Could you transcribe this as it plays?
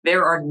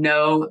There are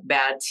no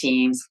bad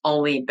teams,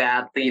 only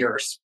bad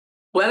leaders.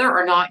 Whether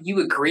or not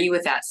you agree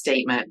with that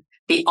statement,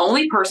 the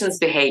only person's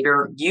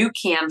behavior you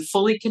can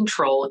fully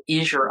control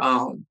is your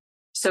own.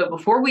 So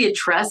before we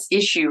address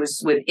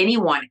issues with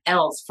anyone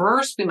else,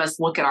 first we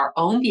must look at our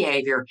own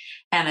behavior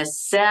and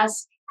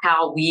assess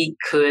how we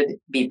could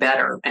be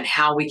better and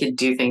how we could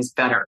do things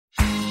better.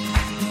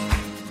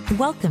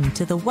 Welcome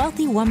to the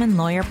Wealthy Woman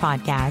Lawyer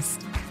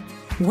Podcast.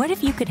 What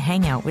if you could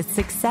hang out with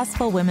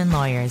successful women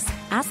lawyers,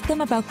 ask them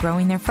about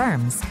growing their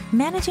firms,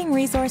 managing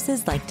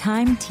resources like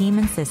time, team,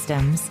 and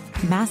systems,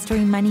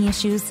 mastering money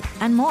issues,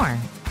 and more.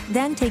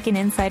 Then take an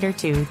insight or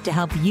two to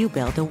help you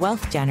build a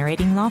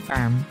wealth-generating law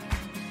firm.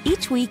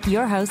 Each week,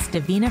 your host,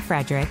 Davina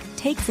Frederick,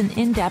 takes an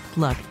in-depth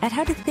look at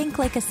how to think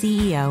like a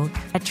CEO,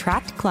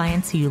 attract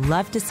clients who you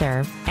love to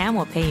serve and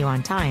will pay you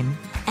on time,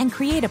 and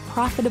create a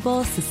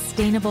profitable,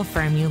 sustainable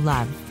firm you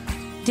love.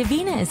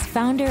 Davina is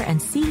founder and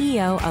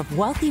CEO of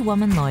Wealthy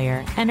Woman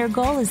Lawyer, and her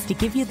goal is to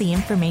give you the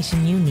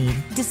information you need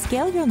to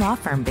scale your law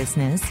firm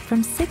business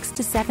from 6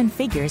 to 7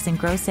 figures in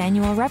gross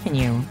annual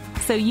revenue,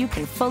 so you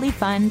can fully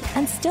fund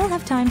and still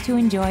have time to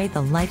enjoy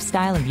the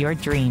lifestyle of your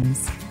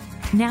dreams.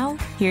 Now,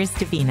 here's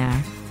Davina.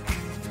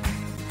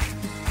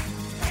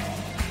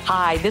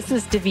 Hi, this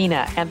is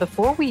Davina, and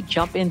before we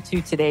jump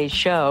into today's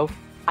show,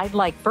 I'd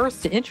like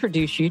first to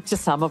introduce you to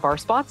some of our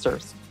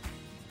sponsors.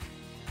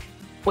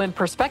 When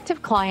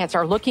prospective clients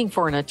are looking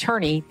for an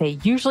attorney, they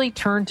usually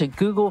turn to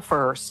Google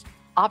first.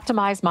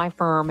 Optimize My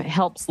Firm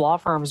helps law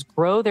firms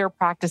grow their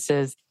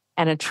practices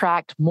and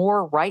attract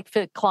more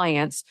right-fit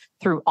clients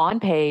through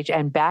on-page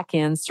and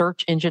back-end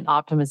search engine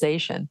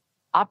optimization.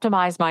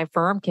 Optimize My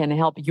Firm can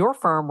help your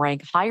firm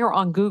rank higher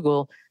on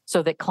Google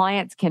so that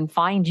clients can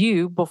find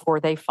you before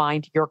they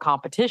find your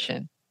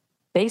competition.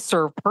 They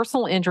serve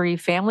personal injury,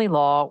 family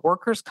law,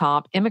 workers'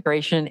 comp,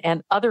 immigration,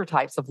 and other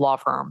types of law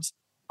firms.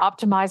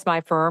 Optimize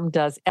My Firm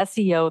does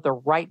SEO the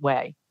right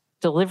way,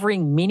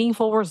 delivering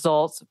meaningful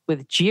results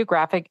with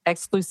geographic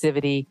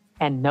exclusivity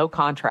and no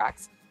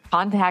contracts.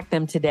 Contact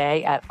them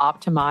today at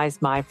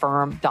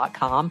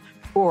optimizemyfirm.com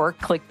or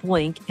click the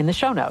link in the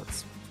show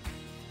notes.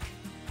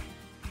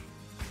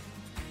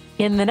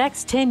 In the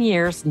next 10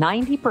 years,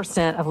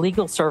 90% of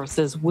legal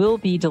services will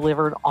be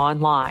delivered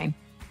online.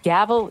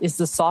 Gavel is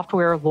the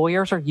software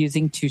lawyers are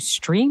using to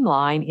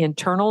streamline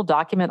internal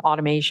document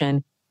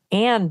automation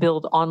and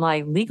build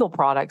online legal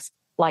products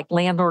like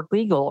Landlord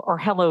Legal or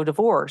Hello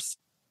Divorce.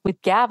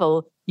 With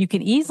Gavel, you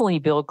can easily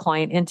build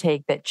client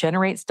intake that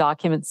generates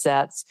document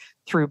sets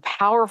through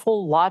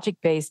powerful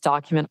logic-based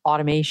document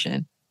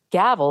automation.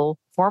 Gavel,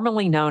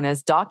 formerly known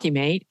as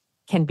Documate,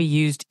 can be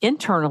used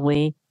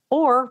internally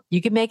or you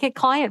can make it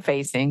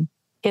client-facing.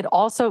 It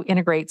also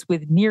integrates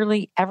with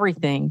nearly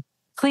everything.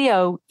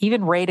 Clio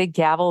even rated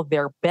Gavel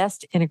their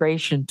best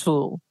integration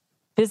tool.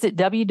 Visit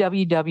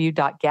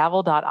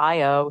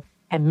www.gavel.io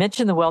and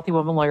mention the Wealthy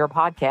Woman Lawyer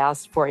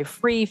podcast for a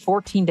free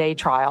 14-day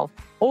trial,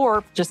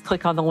 or just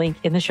click on the link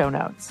in the show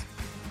notes.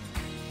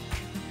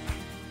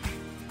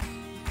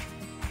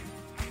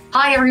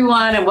 Hi,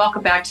 everyone, and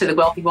welcome back to the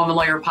Wealthy Woman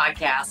Lawyer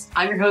podcast.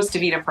 I'm your host,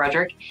 Davina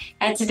Frederick,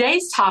 and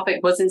today's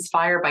topic was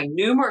inspired by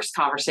numerous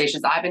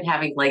conversations I've been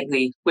having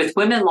lately with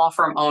women law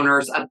firm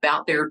owners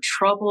about their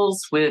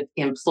troubles with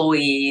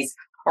employees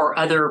or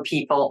other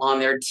people on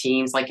their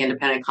teams, like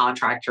independent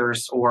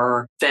contractors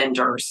or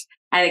vendors.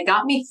 And it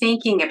got me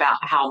thinking about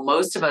how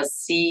most of us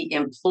see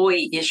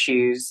employee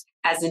issues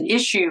as an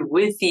issue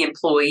with the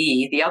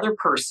employee, the other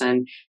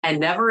person, and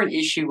never an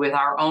issue with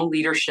our own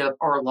leadership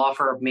or law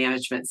firm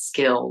management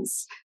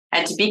skills.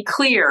 And to be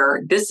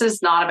clear, this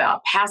is not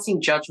about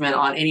passing judgment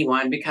on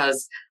anyone,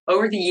 because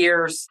over the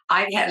years,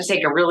 I've had to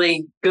take a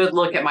really good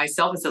look at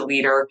myself as a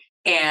leader,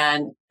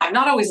 and I've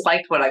not always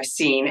liked what I've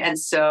seen. And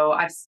so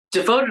I've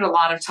devoted a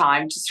lot of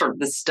time to sort of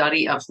the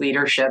study of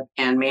leadership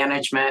and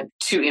management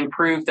to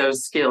improve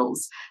those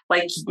skills.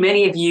 Like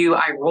many of you,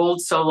 I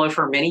rolled solo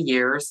for many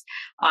years.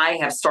 I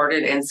have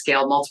started and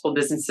scaled multiple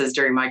businesses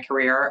during my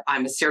career.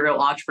 I'm a serial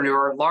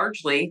entrepreneur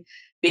largely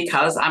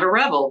because I'm a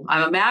rebel,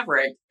 I'm a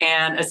maverick,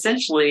 and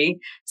essentially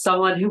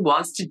someone who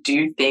wants to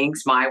do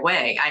things my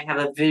way. I have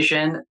a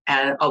vision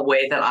and a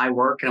way that I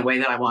work and a way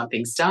that I want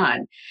things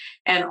done.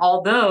 And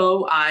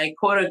although I,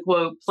 quote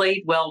unquote,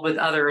 played well with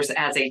others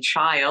as a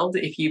child,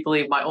 if you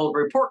believe my old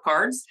report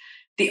cards,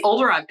 the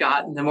older I've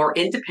gotten, the more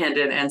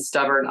independent and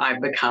stubborn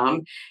I've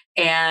become.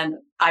 And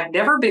I've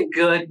never been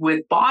good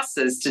with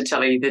bosses, to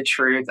tell you the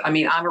truth. I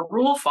mean, I'm a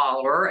rule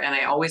follower and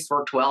I always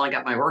worked well and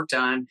got my work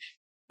done.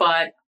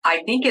 But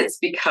I think it's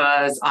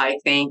because I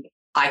think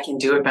I can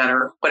do it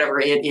better, whatever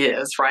it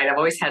is, right? I've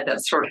always had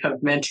that sort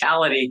of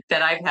mentality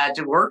that I've had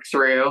to work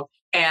through.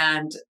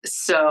 And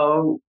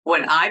so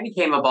when I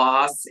became a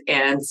boss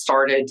and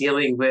started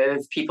dealing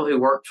with people who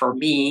work for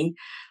me,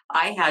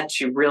 I had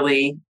to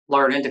really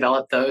learn and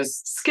develop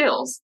those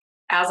skills.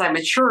 As I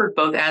matured,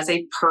 both as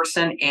a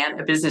person and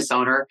a business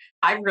owner,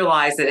 I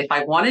realized that if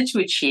I wanted to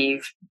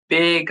achieve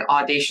big,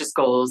 audacious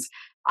goals,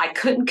 I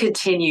couldn't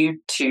continue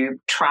to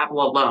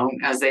travel alone,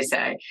 as they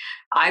say.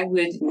 I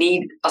would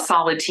need a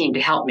solid team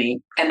to help me.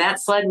 And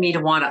that's led me to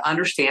want to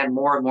understand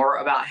more and more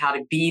about how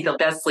to be the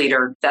best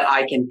leader that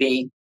I can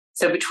be.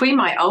 So between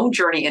my own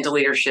journey into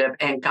leadership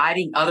and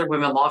guiding other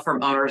women law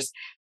firm owners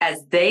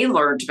as they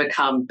learn to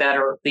become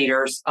better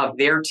leaders of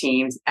their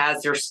teams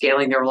as they're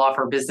scaling their law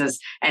firm business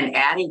and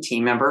adding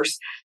team members,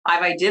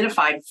 I've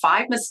identified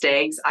 5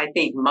 mistakes I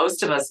think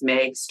most of us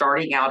make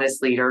starting out as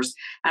leaders,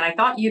 and I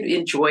thought you'd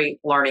enjoy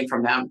learning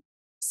from them.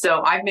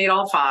 So I've made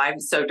all 5,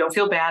 so don't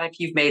feel bad if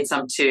you've made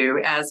some too.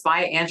 As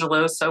Maya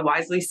Angelou so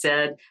wisely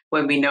said,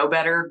 when we know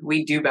better,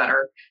 we do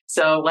better.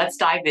 So let's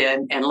dive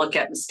in and look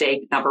at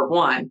mistake number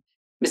 1.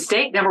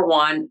 Mistake number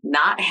 1,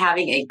 not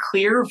having a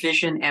clear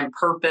vision and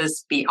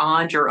purpose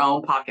beyond your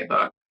own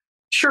pocketbook.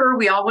 Sure,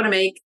 we all want to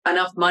make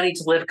enough money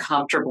to live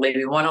comfortably.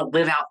 We want to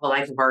live out the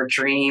life of our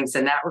dreams,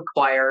 and that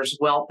requires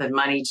wealth and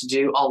money to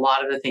do a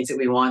lot of the things that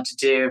we want to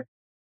do.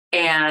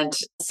 And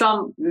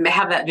some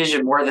have that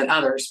vision more than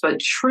others,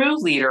 but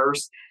true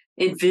leaders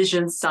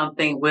envision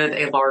something with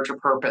a larger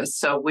purpose.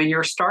 So when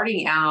you're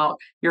starting out,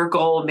 your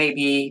goal may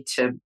be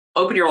to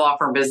open your law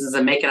firm business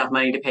and make enough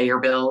money to pay your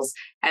bills.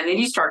 And then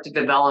you start to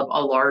develop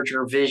a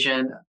larger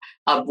vision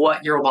of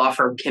what your law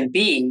firm can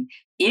be.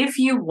 If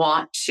you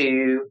want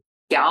to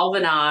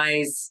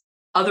galvanize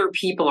other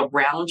people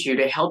around you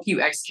to help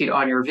you execute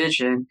on your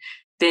vision,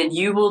 then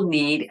you will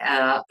need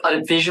a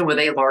vision with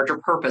a larger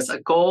purpose, a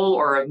goal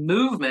or a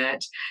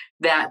movement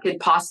that could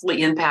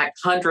possibly impact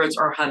hundreds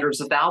or hundreds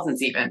of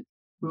thousands even.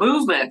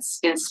 Movements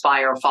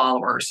inspire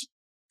followers.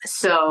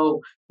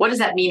 So what does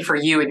that mean for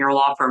you and your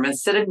law firm?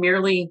 Instead of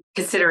merely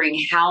considering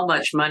how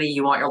much money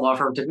you want your law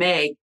firm to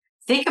make,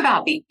 think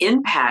about the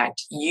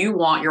impact you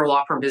want your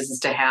law firm business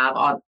to have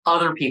on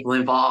other people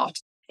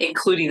involved,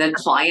 including the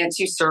clients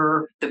you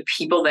serve, the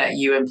people that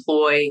you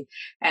employ,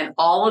 and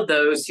all of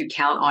those who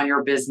count on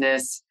your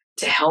business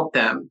to help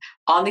them,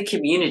 on the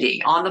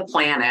community, on the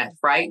planet,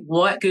 right?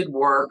 What good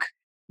work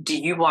do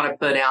you want to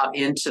put out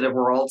into the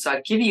world? So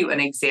I'll give you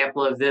an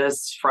example of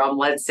this from,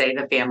 let's say,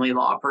 the family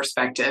law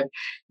perspective.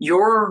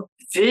 Your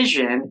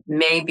vision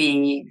may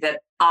be that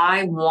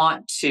I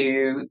want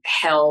to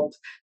help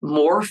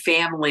more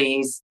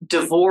families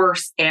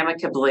divorce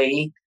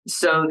amicably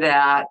so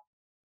that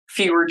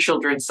fewer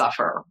children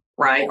suffer,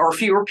 right? Or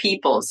fewer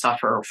people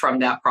suffer from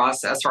that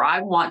process. Or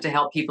I want to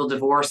help people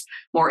divorce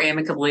more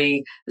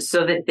amicably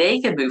so that they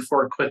can move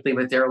forward quickly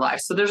with their life.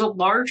 So there's a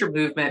larger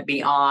movement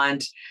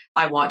beyond,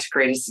 I want to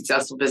create a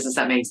successful business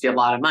that makes me a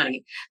lot of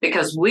money.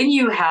 Because when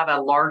you have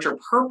a larger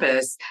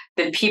purpose,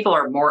 then people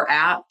are more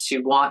apt to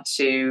want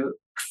to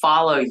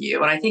follow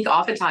you. And I think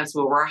oftentimes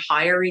when we're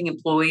hiring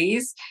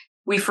employees,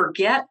 we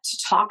forget to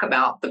talk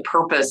about the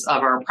purpose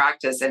of our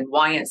practice and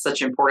why it's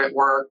such important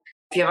work.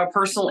 If you have a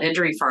personal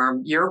injury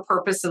firm, your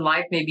purpose in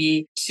life may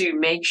be to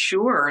make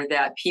sure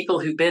that people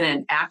who've been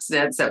in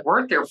accidents that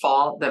weren't their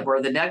fault, that were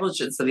the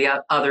negligence of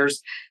the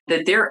others,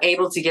 that they're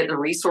able to get the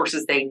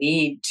resources they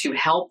need to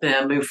help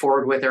them move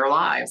forward with their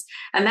lives.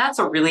 And that's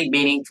a really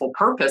meaningful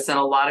purpose. And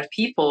a lot of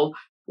people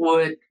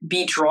would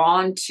be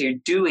drawn to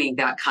doing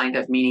that kind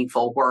of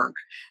meaningful work.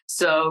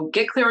 So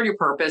get clear on your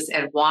purpose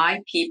and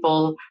why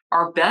people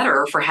are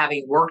better for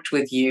having worked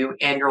with you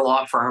and your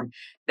law firm.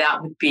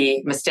 That would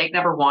be mistake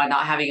number 1,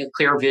 not having a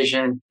clear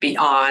vision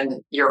beyond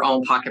your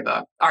own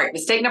pocketbook. All right,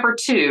 mistake number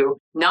 2,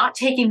 not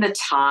taking the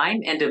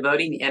time and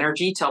devoting the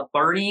energy to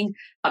learning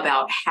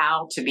about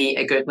how to be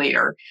a good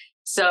leader.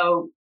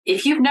 So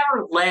if you've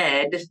never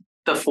led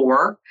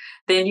before,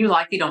 then you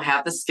likely don't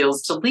have the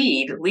skills to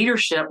lead.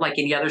 Leadership, like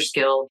any other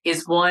skill,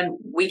 is one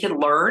we can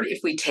learn if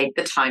we take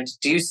the time to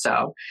do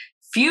so.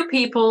 Few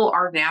people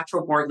are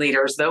natural born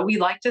leaders, though we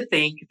like to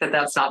think that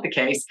that's not the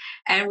case.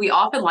 And we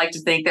often like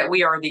to think that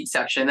we are the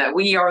exception, that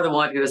we are the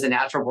one who is a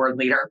natural born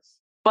leader.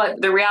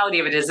 But the reality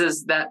of it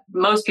is that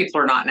most people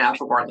are not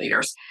natural born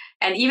leaders.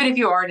 And even if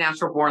you are a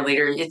natural born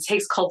leader, it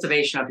takes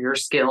cultivation of your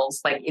skills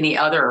like any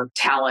other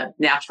talent,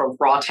 natural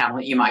raw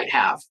talent you might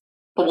have.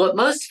 But what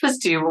most of us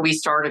do when we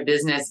start a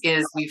business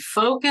is we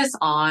focus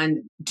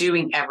on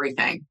doing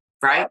everything,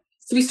 right?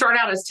 So we start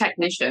out as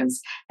technicians,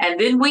 and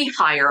then we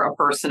hire a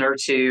person or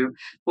two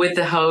with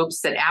the hopes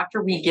that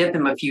after we give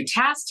them a few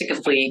tasks to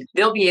complete,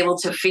 they'll be able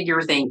to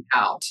figure things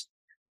out.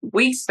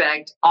 We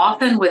expect,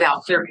 often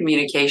without clear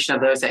communication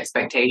of those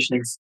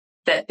expectations,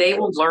 that they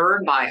will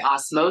learn by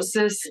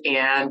osmosis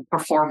and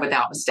perform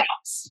without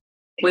mistakes.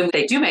 When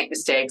they do make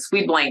mistakes,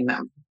 we blame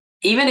them.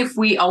 Even if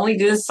we only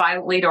do this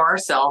silently to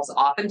ourselves,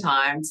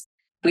 oftentimes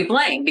we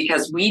blame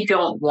because we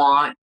don't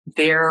want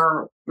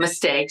their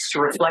mistakes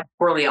to reflect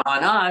poorly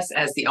on us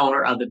as the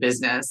owner of the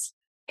business.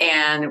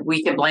 And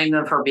we can blame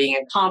them for being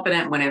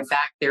incompetent when in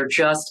fact they're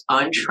just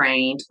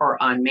untrained or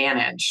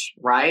unmanaged,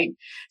 right?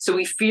 So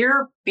we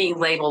fear being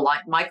labeled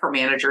like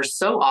micromanagers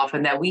so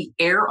often that we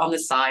err on the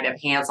side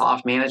of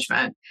hands-off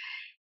management.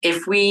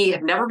 If we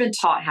have never been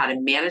taught how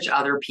to manage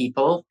other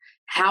people,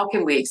 how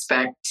can we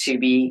expect to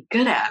be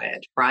good at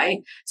it, right?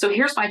 So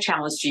here's my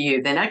challenge to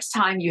you. The next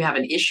time you have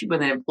an issue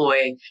with an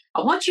employee,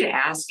 I want you to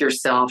ask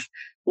yourself,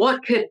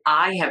 what could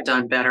I have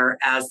done better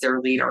as their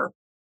leader?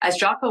 As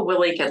Jocko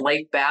Willink and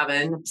Leif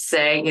Babin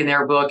say in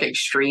their book,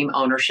 Extreme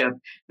Ownership,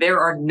 there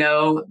are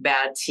no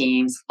bad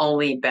teams,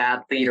 only bad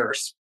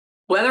leaders.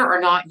 Whether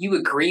or not you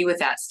agree with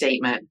that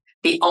statement,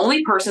 the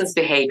only person's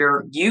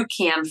behavior you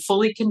can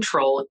fully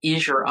control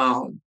is your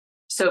own.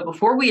 So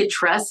before we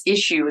address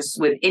issues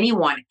with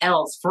anyone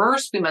else,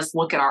 first we must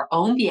look at our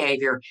own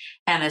behavior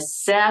and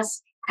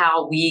assess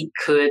how we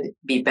could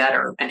be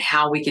better and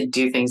how we could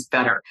do things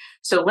better.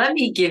 So let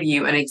me give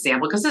you an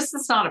example, because this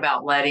is not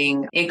about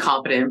letting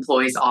incompetent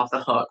employees off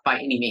the hook by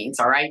any means,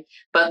 all right?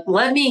 But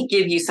let me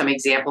give you some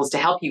examples to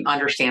help you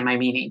understand my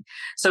meaning.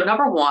 So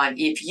number one,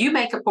 if you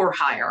make a poor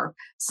hire,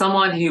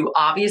 someone who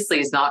obviously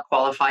is not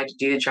qualified to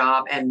do the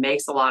job and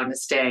makes a lot of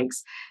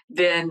mistakes,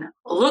 then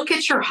look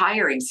at your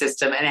hiring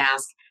system and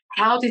ask,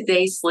 how did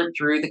they slip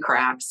through the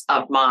cracks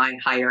of my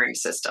hiring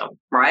system,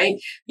 right?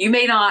 You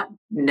may not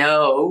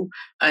know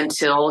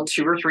until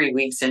 2 or 3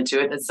 weeks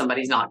into it that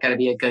somebody's not going to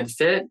be a good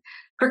fit.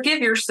 Forgive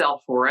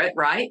yourself for it,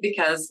 right?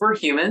 Because we're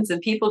humans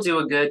and people do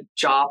a good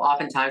job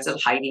oftentimes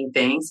of hiding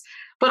things.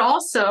 But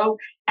also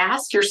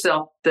ask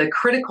yourself the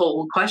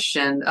critical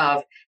question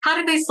of, how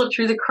did they slip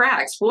through the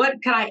cracks? What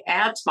could I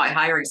add to my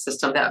hiring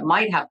system that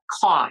might have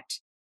caught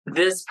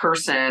this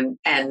person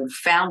and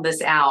found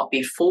this out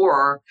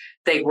before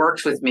they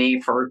worked with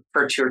me for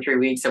 2 or 3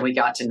 weeks and we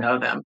got to know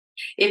them?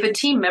 If a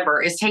team member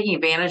is taking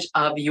advantage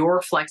of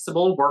your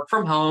flexible work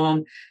from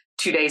home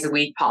 2 days a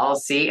week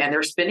policy and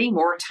they're spending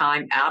more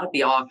time out of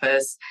the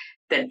office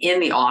than in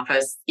the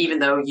office, even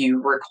though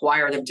you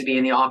require them to be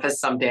in the office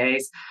some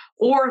days,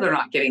 or they're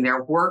not getting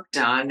their work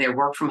done, they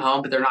work from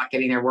home, but they're not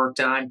getting their work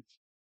done,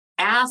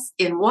 ask,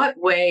 in what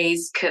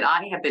ways could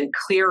I have been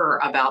clearer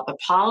about the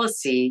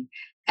policy?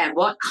 And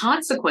what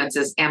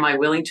consequences am I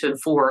willing to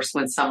enforce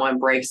when someone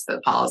breaks the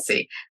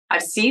policy?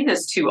 I've seen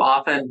this too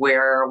often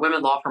where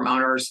women law firm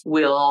owners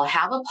will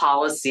have a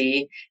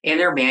policy in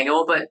their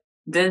manual, but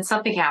then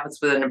something happens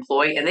with an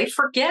employee and they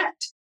forget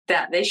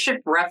that they should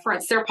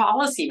reference their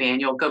policy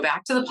manual, go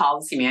back to the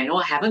policy manual,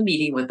 have a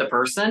meeting with the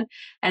person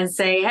and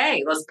say,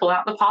 hey, let's pull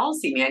out the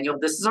policy manual.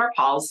 This is our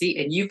policy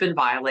and you've been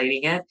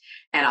violating it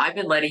and I've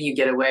been letting you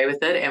get away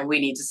with it and we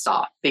need to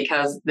stop,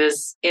 because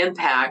this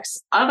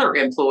impacts other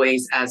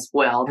employees as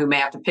well who may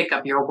have to pick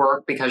up your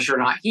work because you're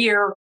not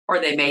here,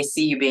 or they may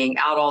see you being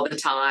out all the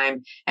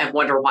time and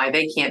wonder why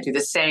they can't do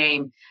the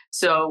same.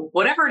 So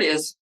whatever it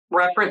is,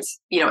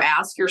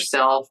 ask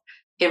yourself,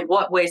 in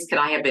what ways could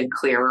I have been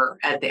clearer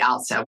at the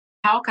outset?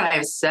 How could I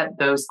have set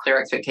those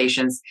clear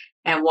expectations?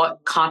 And what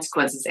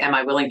consequences am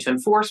I willing to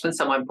enforce when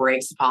someone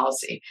breaks the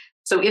policy?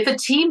 So if a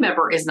team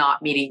member is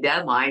not meeting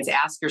deadlines,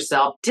 ask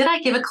yourself, did I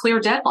give a clear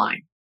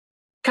deadline?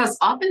 Because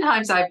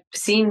oftentimes I've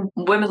seen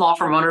women law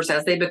firm owners,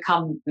 as they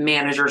become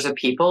managers of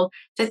people,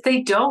 that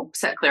they don't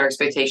set clear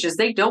expectations.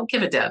 They don't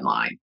give a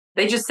deadline.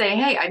 They just say,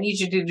 hey, I need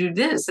you to do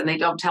this. And they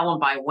don't tell them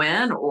by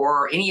when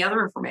or any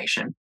other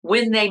information.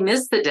 When they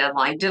miss the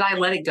deadline, did I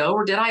let it go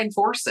or did I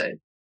enforce it?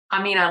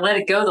 I mean, I let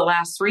it go the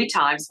last 3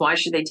 times. Why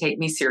should they take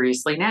me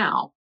seriously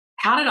now?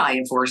 How did I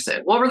enforce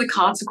it? What were the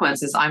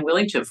consequences I'm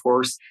willing to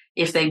enforce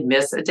if they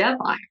miss a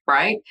deadline,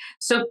 right?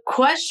 So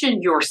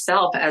question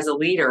yourself as a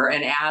leader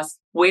and ask,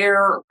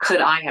 where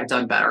could I have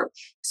done better?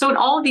 So in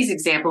all of these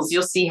examples,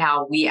 you'll see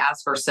how we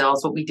ask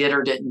ourselves what we did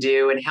or didn't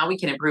do and how we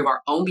can improve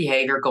our own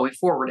behavior going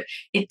forward.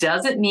 It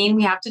doesn't mean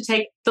we have to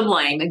take the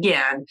blame,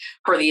 again,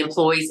 for the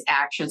employee's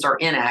actions or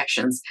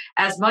inactions,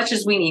 as much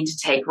as we need to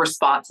take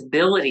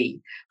responsibility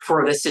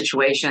for the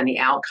situation and the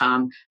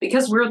outcome,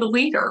 because we're the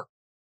leader.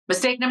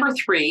 Mistake number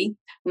 3,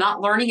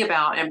 not learning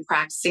about and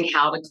practicing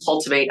how to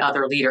cultivate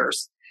other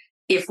leaders.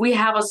 If we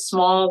have a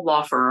small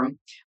law firm,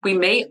 we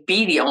may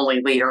be the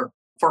only leader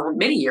for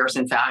many years,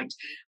 in fact.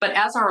 But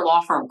as our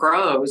law firm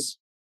grows,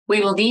 we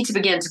will need to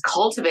begin to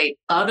cultivate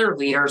other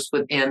leaders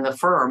within the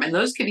firm. And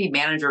those could be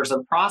managers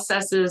of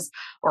processes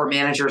or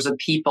managers of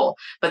people.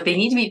 But they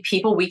need to be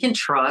people we can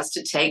trust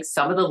to take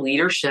some of the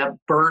leadership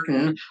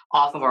burden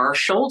off of our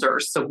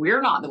shoulders. So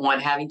we're not the one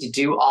having to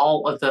do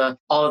all of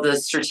the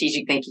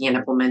strategic thinking and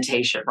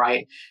implementation,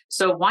 right?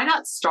 So why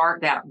not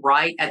start that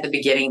right at the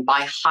beginning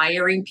by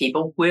hiring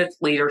people with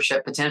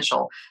leadership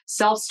potential,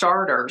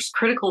 self-starters,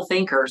 critical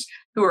thinkers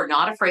who are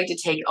not afraid to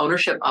take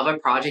ownership of a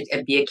project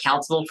and be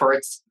accountable for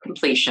its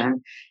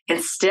completion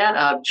instead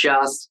of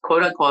just,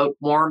 quote unquote,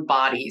 warm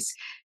bodies.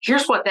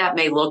 Here's what that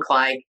may look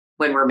like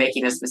when we're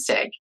making this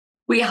mistake.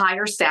 We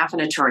hire staff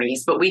and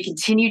attorneys, but we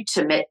continue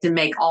to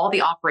make all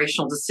the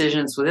operational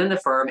decisions within the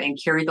firm and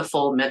carry the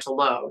full mental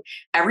load.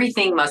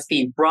 Everything must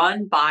be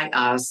run by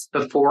us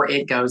before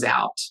it goes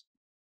out.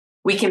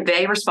 We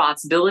convey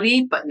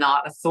responsibility, but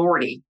not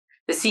authority.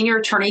 The senior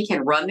attorney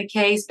can run the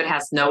case, but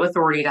has no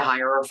authority to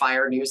hire or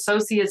fire new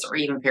associates or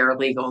even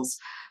paralegals,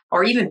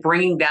 or even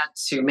bringing that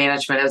to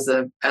management as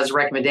a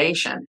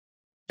recommendation.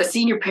 The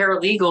senior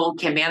paralegal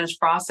can manage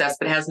process,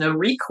 but has no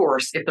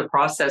recourse if the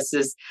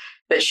processes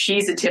that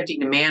she's attempting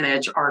to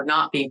manage are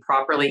not being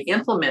properly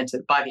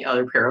implemented by the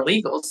other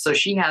paralegals. So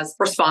she has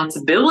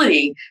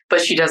responsibility,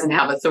 but she doesn't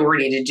have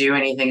authority to do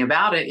anything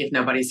about it if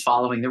nobody's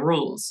following the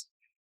rules.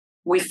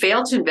 We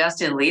fail to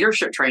invest in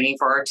leadership training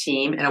for our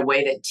team in a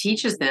way that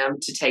teaches them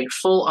to take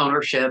full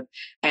ownership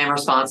and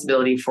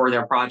responsibility for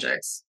their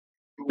projects.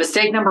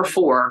 Mistake number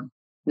 4,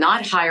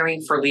 not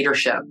hiring for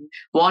leadership,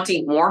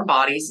 wanting warm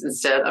bodies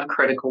instead of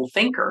critical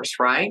thinkers,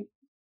 right?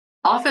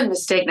 Often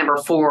mistake number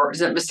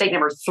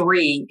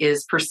 3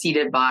 is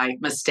preceded by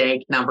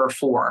mistake number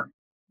 4,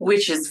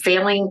 which is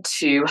failing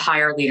to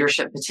hire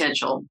leadership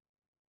potential.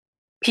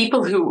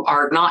 People who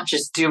are not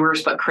just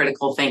doers, but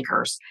critical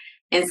thinkers.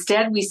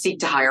 Instead, we seek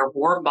to hire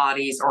warm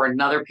bodies or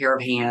another pair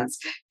of hands,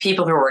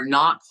 people who are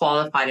not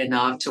qualified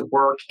enough to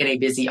work in a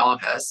busy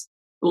office.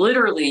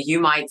 Literally, you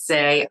might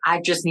say, I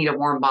just need a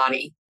warm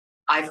body.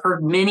 I've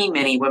heard many,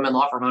 many women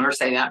law firm owners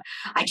say that.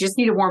 I just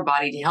need a warm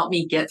body to help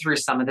me get through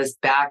some of this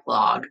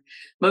backlog.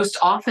 Most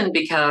often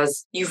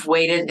because you've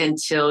waited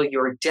until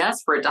you're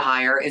desperate to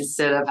hire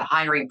instead of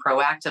hiring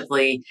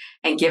proactively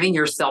and giving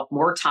yourself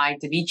more time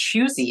to be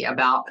choosy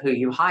about who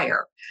you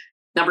hire.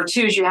 Number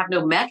 2 is you have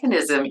no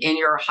mechanism in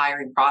your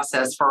hiring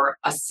process for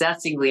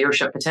assessing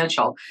leadership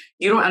potential.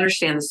 You don't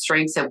understand the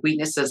strengths and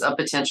weaknesses of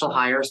potential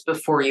hires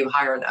before you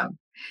hire them.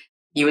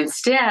 You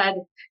instead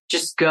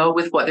just go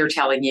with what they're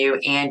telling you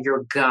and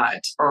your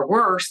gut. Or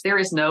worse, there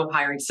is no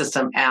hiring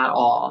system at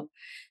all.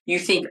 You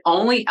think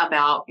only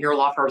about your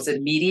law firm's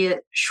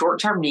immediate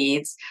short-term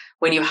needs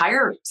when you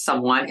hire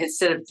someone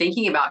instead of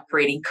thinking about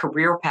creating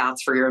career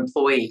paths for your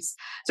employees.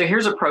 So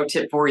here's a pro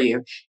tip for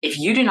you. If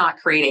you do not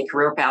create a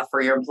career path for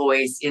your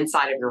employees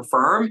inside of your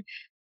firm,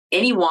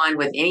 anyone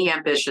with any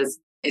ambitions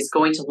is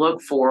going to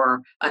look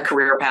for a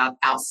career path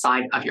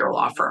outside of your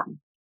law firm.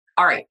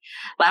 All right,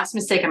 last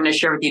mistake I'm going to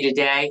share with you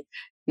today.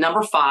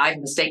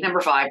 Mistake number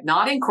 5,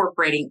 not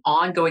incorporating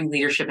ongoing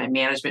leadership and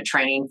management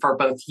training for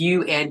both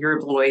you and your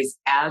employees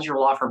as your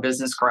law firm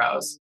business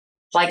grows.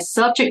 Like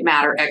subject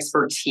matter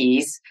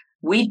expertise,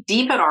 we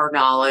deepen our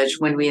knowledge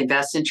when we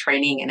invest in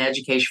training and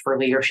education for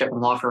leadership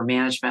and law firm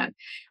management.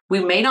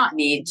 We may not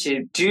need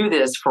to do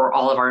this for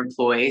all of our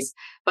employees,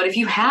 but if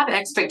you have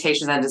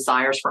expectations and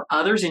desires for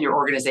others in your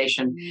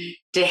organization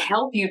to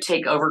help you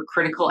take over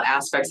critical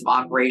aspects of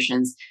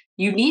operations,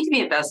 you need to be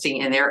investing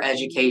in their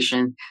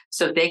education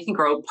so they can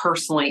grow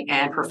personally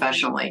and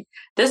professionally.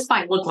 This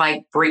might look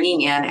like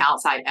bringing in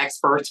outside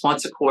experts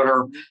once a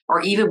quarter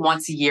or even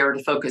once a year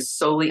to focus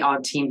solely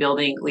on team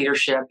building,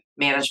 leadership,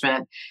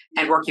 management,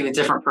 and working with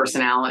different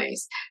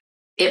personalities.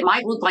 It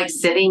might look like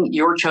sending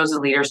your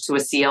chosen leaders to a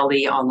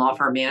CLE on law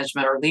firm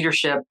management or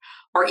leadership,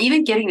 or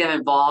even getting them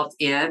involved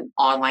in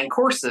online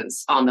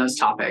courses on those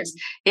topics.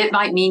 It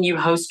might mean you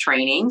host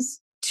trainings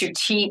to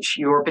teach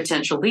your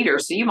potential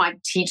leaders. So you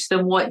might teach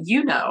them what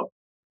you know.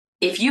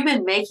 If you've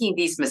been making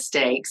these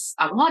mistakes,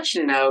 I want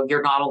you to know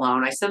you're not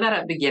alone. I said that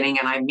at the beginning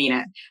and I mean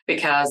it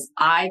because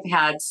I've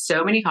had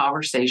so many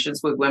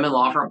conversations with women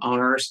law firm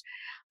owners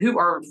who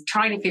are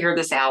trying to figure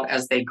this out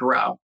as they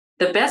grow.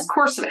 The best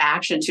course of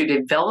action to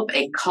develop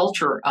a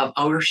culture of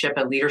ownership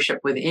and leadership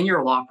within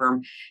your law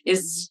firm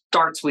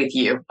starts with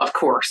you. Of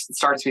course, it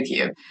starts with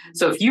you.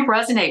 So if you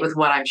resonate with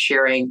what I'm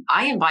sharing,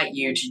 I invite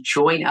you to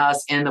join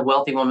us in the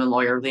Wealthy Woman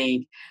Lawyer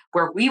League,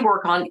 where we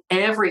work on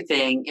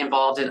everything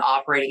involved in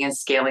operating and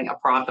scaling a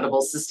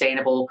profitable,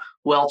 sustainable,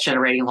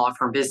 wealth-generating law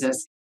firm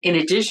business. In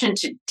addition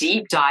to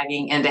deep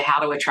diving into how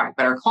to attract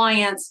better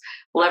clients,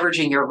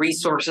 leveraging your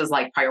resources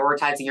like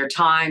prioritizing your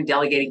time,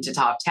 delegating to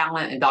top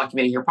talent, and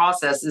documenting your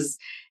processes,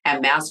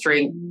 and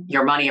mastering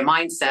your money and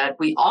mindset,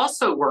 we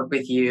also work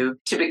with you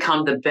to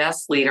become the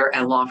best leader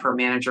and law firm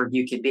manager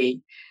you could be.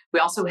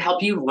 We also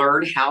help you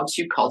learn how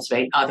to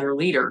cultivate other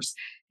leaders.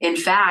 In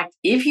fact,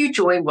 if you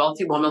join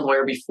Wealthy Woman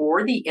Lawyer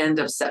before the end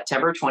of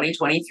September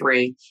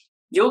 2023,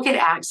 you'll get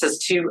access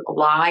to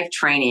live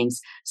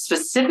trainings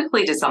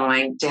specifically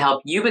designed to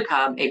help you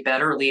become a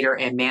better leader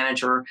and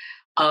manager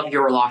of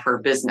your law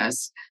firm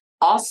business.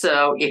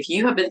 Also, if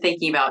you have been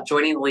thinking about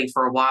joining the league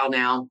for a while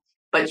now,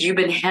 but you've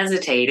been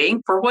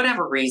hesitating for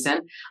whatever reason,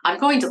 I'm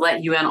going to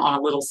let you in on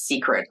a little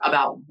secret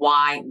about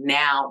why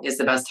now is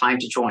the best time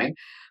to join.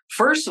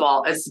 First of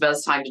all, it's the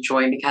best time to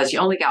join because you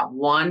only got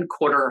 1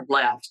 quarter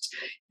left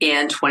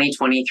in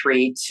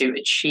 2023 to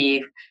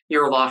achieve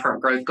your law firm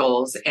growth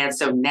goals. And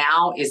so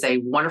now is a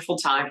wonderful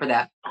time for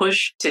that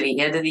push to the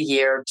end of the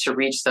year to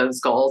reach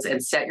those goals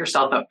and set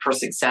yourself up for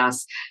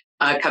success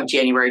come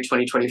January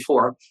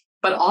 2024.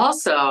 But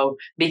also,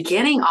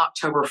 beginning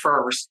October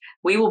 1st,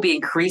 we will be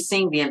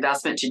increasing the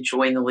investment to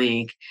join the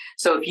league.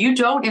 So if you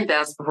don't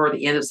invest before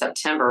the end of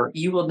September,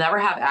 you will never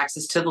have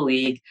access to the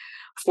league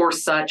for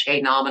such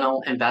a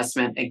nominal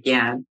investment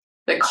again.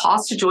 The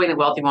cost to join the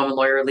Wealthy Woman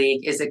Lawyer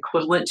League is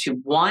equivalent to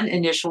 1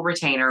 initial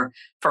retainer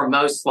for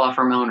most law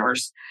firm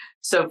owners.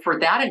 So for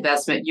that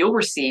investment, you'll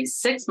receive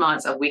 6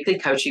 months of weekly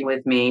coaching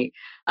with me,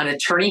 an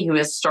attorney who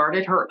has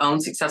started her own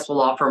successful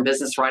law firm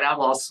business right out of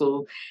law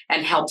school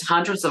and helped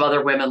hundreds of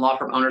other women law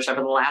firm owners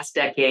over the last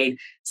decade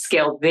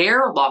scale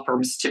their law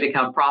firms to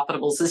become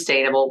profitable,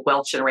 sustainable,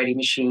 wealth-generating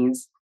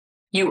machines.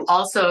 You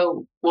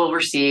also will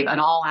receive an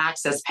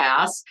all-access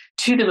pass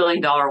to the $1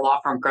 Million Law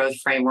Firm Growth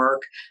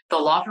Framework, the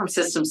Law Firm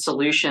System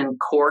Solution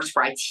course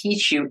where I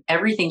teach you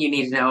everything you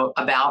need to know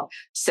about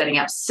setting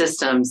up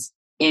systems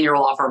in your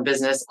law firm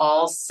business,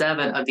 all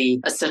 7 of the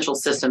essential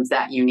systems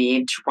that you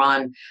need to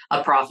run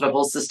a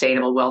profitable,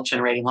 sustainable,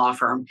 wealth-generating law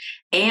firm,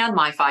 and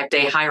my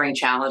 5-day hiring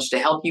challenge to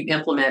help you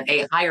implement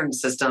a hiring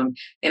system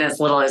in as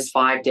little as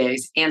 5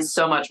 days, and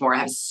so much more. I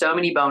have so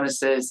many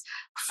bonuses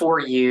for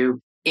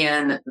you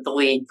in the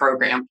League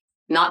program,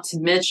 not to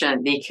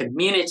mention the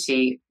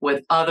community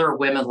with other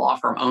women law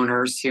firm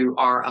owners who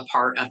are a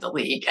part of the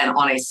League and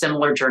on a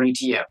similar journey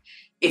to you.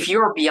 If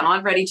you're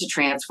beyond ready to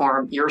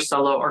transform your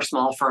solo or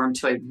small firm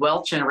to a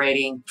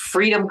wealth-generating,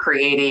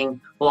 freedom-creating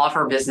law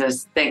firm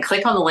business, then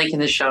click on the link in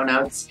the show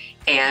notes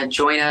and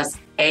join us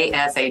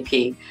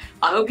ASAP.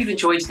 I hope you've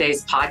enjoyed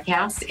today's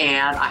podcast,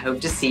 and I hope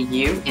to see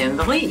you in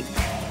the League.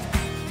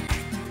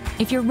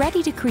 If you're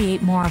ready to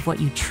create more of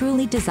what you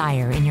truly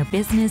desire in your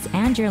business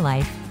and your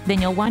life,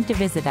 then you'll want to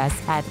visit us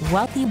at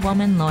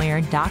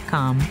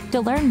wealthywomanlawyer.com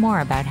to learn more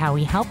about how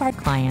we help our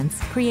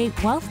clients create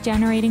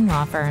wealth-generating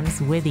law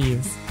firms with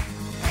ease.